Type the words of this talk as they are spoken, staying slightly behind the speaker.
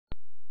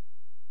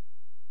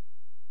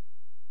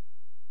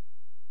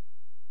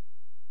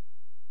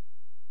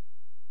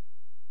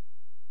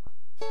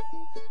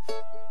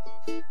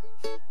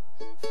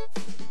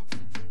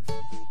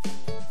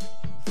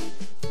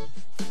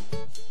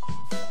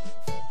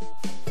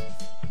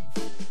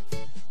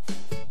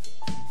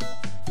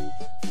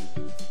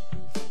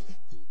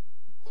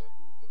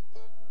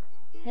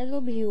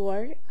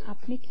Viewer,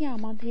 আপনি কি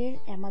আমাদের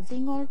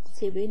অ্যামাজিং আর্ট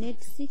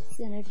 786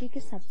 চ্যানেলটিকে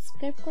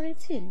সাবস্ক্রাইব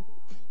করেছেন?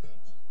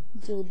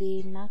 যদি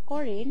না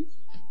করেন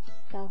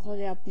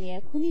তাহলে আপনি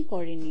এখনই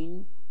করে নিন।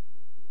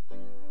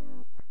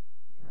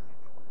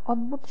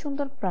 অদ্ভুত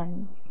সুন্দর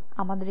প্রাণী।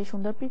 আমাদের এই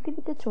সুন্দর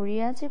পৃথিবীতে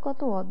ছড়িয়ে আছে কত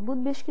অদ্ভুত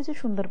বেশ কিছু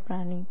সুন্দর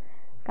প্রাণী।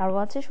 কারো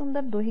আছে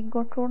সুন্দর দৈহিক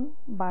গঠন,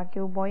 বা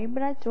কেউ বয়ে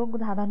বেড়ায় চোখ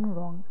ধাঁধানো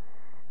রং।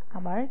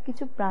 আবার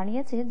কিছু প্রাণী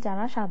আছে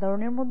যারা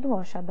সাধারণের মধ্যে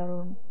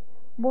অসাধারণ।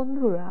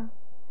 বন্ধুরা,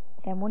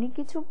 এমনই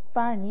কিছু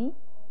প্রাণী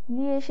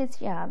নিয়ে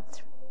এসেছি আজ।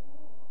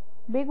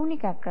 বেগুনি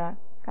কাঁকড়া।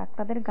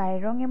 কাঁকড়াদের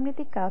গায়ের রং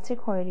এমনিতেই কালচে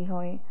খয়েরি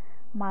হয়,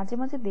 মাঝে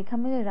মাঝে দেখা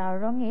মেলে লাল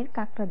রঙের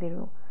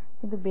কাঁকড়াদেরও,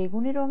 কিন্তু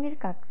বেগুনি রঙের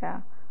কাঁকড়া।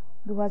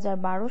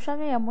 2012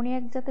 সালে এমনই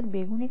এক জাতের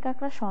বেগুনি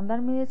কাঁকড়া সন্ধান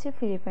মিলেছে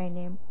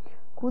ফিলিপাইনে।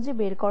 খুঁজে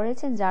বের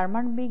করেছেন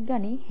জার্মান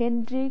বিজ্ঞানী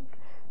হেনরিক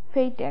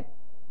ফেইটেক।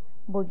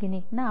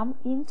 বৈজ্ঞানিক নাম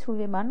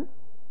ইনসুলেমান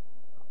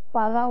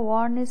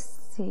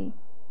পালাওয়ানেসি।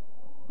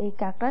 এই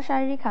কাঁকড়া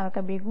শারীরিক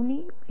হালকা বেগুনি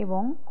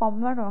এবং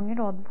কমলা রঙের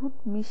অদ্ভুত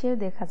মিশেল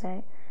দেখা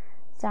যায়।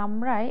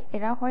 চামড়ায়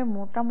এরা হয়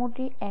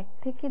মোটামুটি 1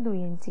 থেকে 2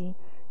 ইঞ্চি।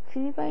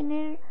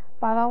 ফিলিপাইনের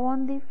পালাওয়ান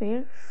দ্বীপের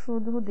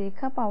শুধু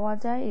দেখা পাওয়া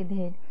যায়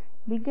এদের।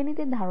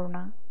 বিজ্ঞানীদের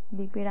ধারণা,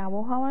 দ্বীপের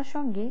আবহাওয়ার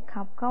সঙ্গে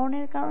খাপ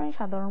খাওয়ানোর কারণে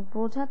সাধারণ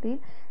প্রজাতির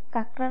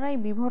কাঁকড়ারাই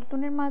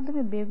বিবর্তনের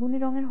মাধ্যমে বেগুনি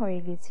রঙের হয়ে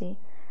গেছে,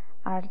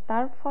 আর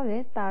তার ফলে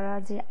তারা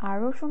যে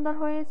আরও সুন্দর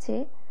হয়েছে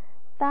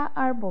তা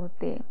আর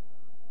বলতে।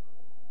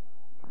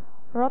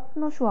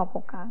 রত্ন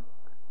শুঁয়াপোকা।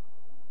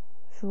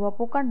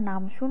 শুঁয়াপোকার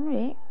নাম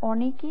শুনলে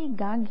অনেকেই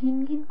গা ঘিন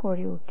ঘিন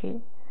করে ওঠে।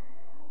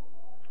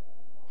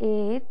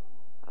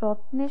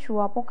 রত্নে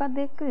শুঁয়াপোকা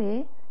দেখলে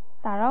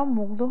তারাও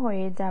মুগ্ধ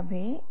হয়ে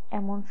যাবে,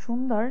 এমন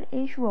সুন্দর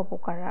এই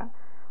শুঁয়াপোকারা।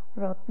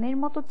 রত্নের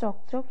মতো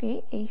চকচকে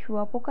এই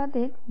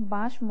শুঁয়াপোকাদের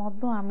বাস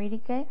মধ্য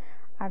আমেরিকায়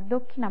আর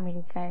দক্ষিণ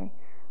আমেরিকায়।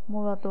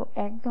 মূলত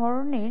এক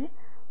ধরনের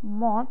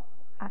মদ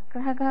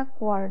আক্রাঘা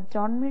কোয়ার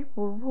জন্মের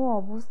পূর্ব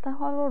অবস্থা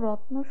হলো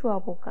রত্ন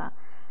শুঁয়াপোকা।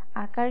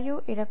 আকারেও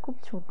এরা খুব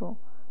ছোট।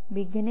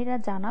 বিজ্ঞানীরা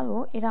জানালো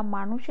এরা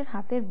মানুষের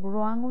হাতের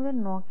বুড়ো আঙুলের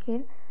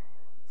নখের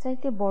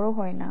চাইতে বড়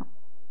হয় না।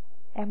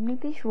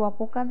 এমনিতেই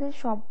শুঁয়াপোকাদের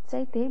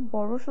সবচাইতে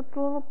বড় শত্রু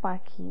হলো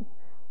পাখি।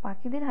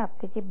 পাখিদের হাত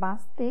থেকে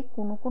বাঁচতে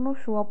কোনো কোনো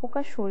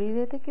শুঁয়াপোকার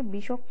শরীরে থেকে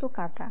বিষাক্ত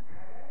কাঁটা।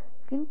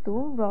 কিন্তু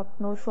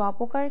রত্ন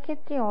শুঁয়াপোকার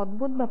ক্ষেত্রে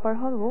অদ্ভুত ব্যাপার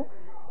হলো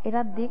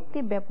এরা দেখতে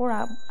ব্যাপক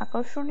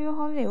আকর্ষণীয়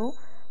হলেও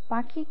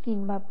পাখি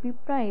কিংবা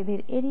পিঁপড়া এদের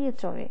এড়িয়ে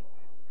চলে,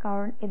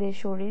 কারণ এদের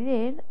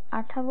শরীরের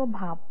আঠালো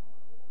ভাব।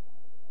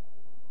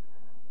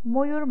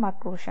 ময়ূর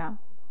মাকড়সা।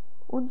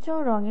 উজ্জ্বল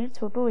রঙের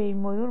ছোট এই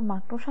ময়ূর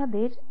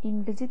মাকড়সাদের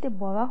ইংরেজিতে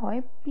বলা হয়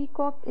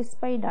পিকক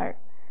স্পাইডার।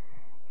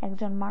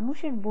 একজন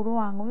মানুষের বুড়ো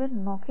আঙুলের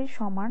নখের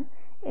সমান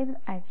এদের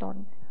আয়তন,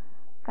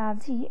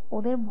 কাজেই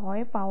ওদের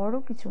ভয় পাওয়ারও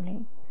কিছু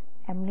নেই।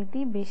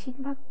 এমনিতেই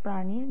বেশিরভাগ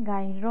প্রাণীর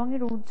গায়ের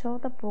রঙের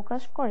উজ্জ্বলতা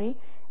প্রকাশ করে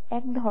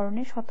এক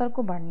ধরনের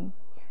সতর্কবাণী,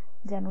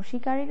 যেন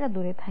শিকারীরা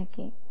দূরে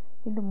থাকে।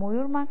 কিন্তু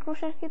ময়ূর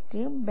মাকড়সার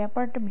ক্ষেত্রে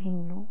ব্যাপারটা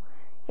ভিন্ন।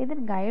 এদের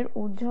গায়ের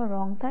উজ্জ্বল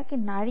রং থাকে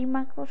নারী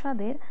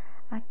মাকড়সাদের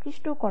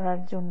আকৃষ্ট করার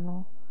জন্য।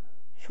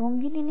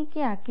 সঙ্গিনীকে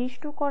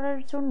আকৃষ্ট করার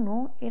জন্য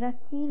এরা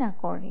কি না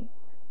করে,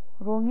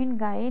 রঙিন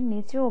গায়ের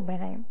নিচেও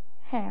বেড়ায়।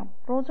 হ্যাঁ,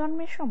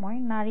 প্রজন্মের সময়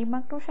নারী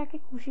মাকড়সাকে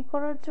খুশি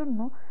করার জন্য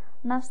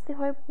নাচতে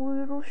হয়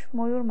পুরুষ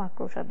ময়ূর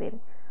মাকড়সাদের।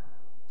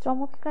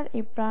 চমৎকার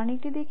এই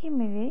প্রাণীটি দেখে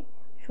মেলে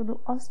শুধু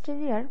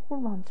অস্ট্রেলিয়ার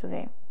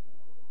পূর্বাঞ্চলে।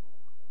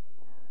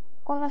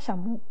 কলা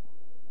শামুক।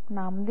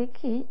 নাম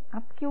দেখেই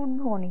আটকে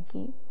উঠবে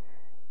অনেকেই।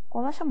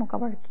 কলা শামুক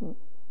আবার কি?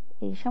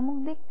 এই শামুক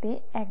দেখতে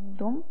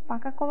একদম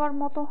পাকা কলার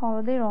মতো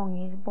হলদে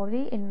রঙের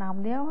বলেই এর নাম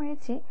দেওয়া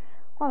হয়েছে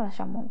কলা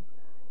শামুক।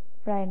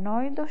 প্রায়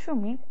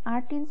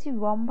 9.8 ইঞ্চি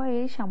লম্বা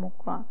এই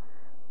শামুকরা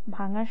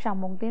ভাঙা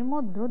শামুকদের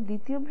মধ্যে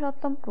দ্বিতীয়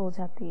বৃহত্তম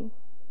প্রজাতি।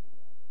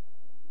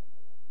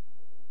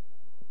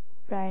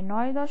 প্রায়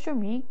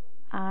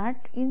 9.8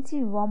 ইঞ্চি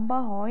লম্বা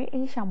হয়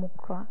এই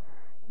শামুকরা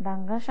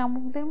ডাঙ্গা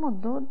শামুকদের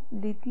মধ্যে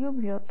দ্বিতীয়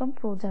বৃহত্তম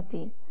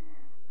প্রজাতি।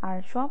 আর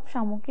সব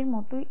শামুকের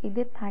মতোই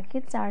এদের থাকে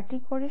 4টি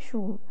করে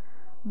শুঁড়।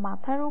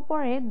 মাথার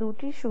উপরে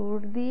 2টি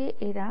শুঁড় দিয়ে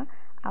এরা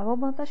আলো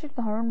বাতাসের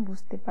ধরন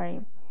বুঝতে পারে,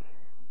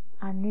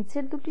 আর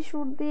নিচের 2টি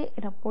শুঁড় দিয়ে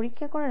এরা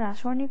পরীক্ষা করে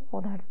রাসায়নিক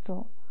পদার্থ।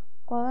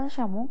 কলা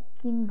শামুক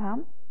কিংবা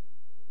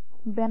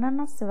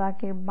ব্যানানা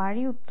স্লাকের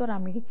বাড়ি উত্তর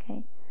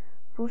আমেরিকায়।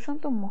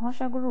 প্রশান্ত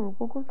মহাসাগরের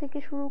উপকূল থেকে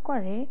শুরু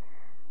করে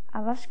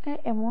আলাস্কায়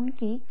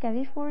এমনকি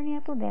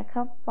ক্যালিফোর্নিয়াতেও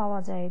দেখা পাওয়া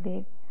যায়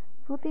এদের।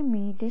 প্রতি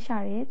মিনিটে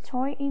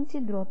 6.5 ইঞ্চি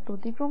দূরত্ব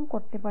অতিক্রম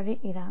করতে পারে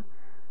এরা।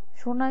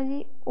 সোনালি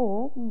ও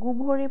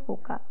গুভরে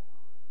পোকা।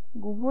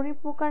 গুভরে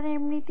পোকার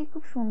এমনিতে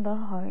খুব সুন্দর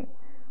হয়,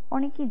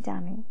 অনেকেই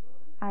জানে।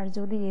 আর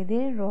যদি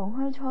এদের রং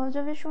হয়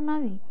ঝলঝলে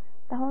সোনালি,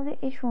 তাহলে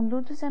এই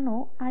সৌন্দর্য যেন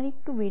আর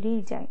একটু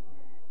বেড়েই যায়।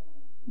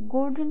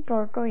 গোল্ডেন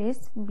টর্টয়েস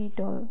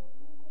বিটল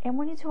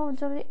এমনই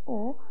ঝলঝলে ও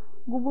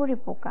গুভরে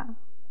পোকা।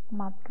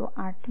 মাত্র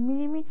 8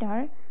 মিলিমিটার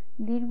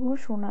দীর্ঘ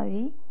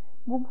সোনালি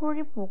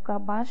গুভরে পোকা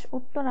বাস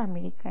উত্তর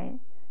আমেরিকায়।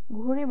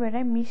 ঘুরে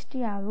বেড়ায় মিষ্টি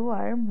আলু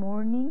আর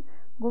মর্নিং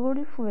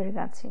গ্লোরি ফুলের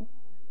গাছে।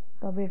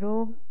 তবে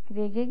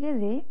রেগে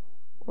গেলে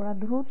ওরা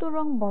দ্রুত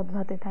রং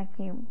বদলাতে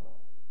থাকে।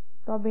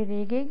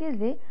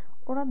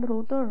 ওরা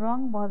দ্রুত রং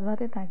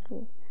বদলাতে থাকে।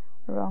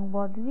 রং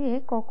বদলিয়ে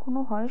কখনো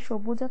হয়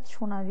সবুজাত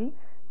সোনালি,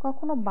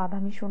 কখনো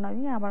বাদামি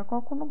সোনালি, আবার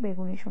কখনো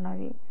বেগুনি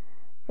সোনালি।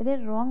 এদের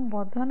রং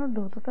বদলানোর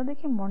দ্রুততা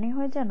দেখে মনে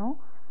হয় যেন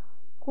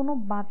কোনো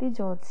বাতি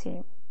জ্বলছে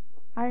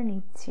আর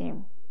নিচ্ছে।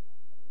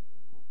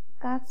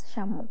 কাঁচ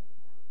শামুক।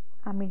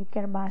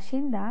 আমেরিকার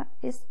বাসিন্দা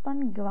স্পান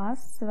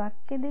গ্লাস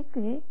রাগকে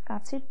দেখলে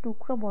কাছের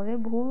টুকরো বলে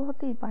ভুল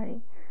হতেই পারে।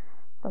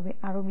 তবে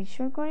আরো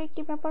বিস্ময়কর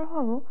একটি ব্যাপার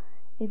হলো,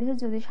 এদের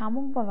যদি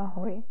শামুক বলা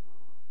হয়,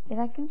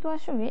 এরা কিন্তু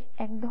আসলে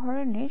এক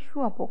ধরনের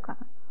শুঁয়াপোকা।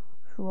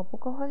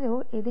 শুঁয়াপোকা হলেও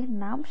এদের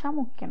নাম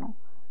শামুক কেন?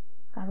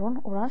 কারণ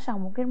ওরা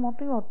শামুকের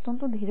মতোই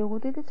অত্যন্ত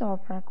ধীরগতিতে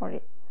চলাফেরা করে।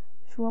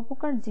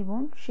 শুঁয়াপোকার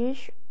জীবন শেষ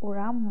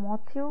ওরা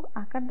মথেও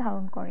আকার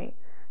ধারণ করে।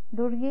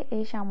 দৈর্ঘ্যে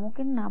এই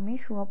শামুকের নামে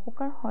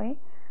শুঁয়াপোকার হয়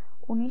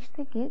 19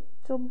 থেকে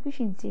 24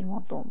 ইঞ্চির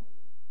মতো।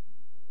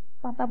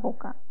 পাতা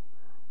পোকা।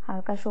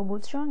 হালকা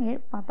সবুজ রঙের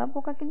পাতা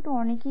পোকা কিন্তু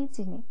অনেকেই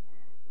চিনে।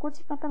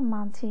 কচি পাতার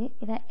মাঝে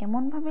এরা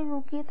এমনভাবে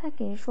লুকিয়ে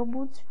থাকে,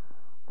 সবুজ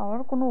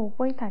পাওয়ার কোনো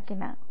উপায় থাকে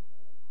না।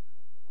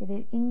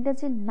 এদের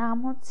ইংরেজি নাম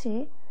হচ্ছে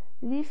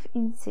রিফ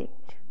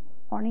ইনসেক্ট,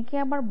 অনেকে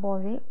আবার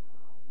বলে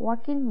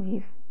ওয়াকিং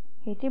রিফ।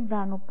 এটি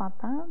ব্রাণু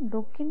পাতা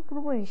দক্ষিণ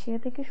পূর্ব এশিয়া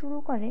থেকে শুরু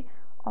করে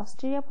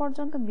অস্ট্রেলিয়া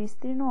পর্যন্ত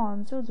বিস্তীর্ণ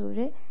অঞ্চল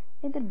জুড়ে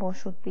এদের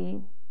বসতি।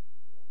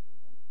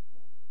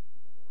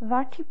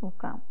 লাঠি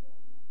পোকা।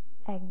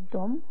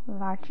 একদম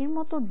লাঠির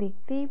মতো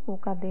দেখতে এই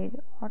পোকাদের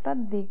হঠাৎ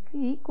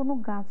দেখলেই কোনো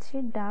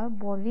গাছের ডাল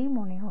বলেই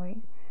মনে হয়।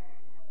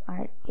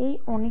 আর এই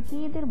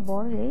অনেকেই এদের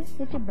বলে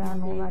এটি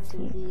ব্রাণু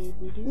লাঠি।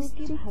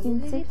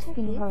 ইনসেক্ট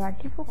কিংবা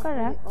লাঠি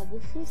পোকারা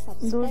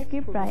দৈর্ঘ্যে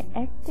প্রায়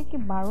 1 থেকে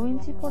 12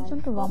 ইঞ্চি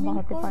পর্যন্ত লম্বা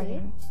হতে পারে।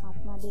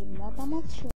 আপনাদের মতামত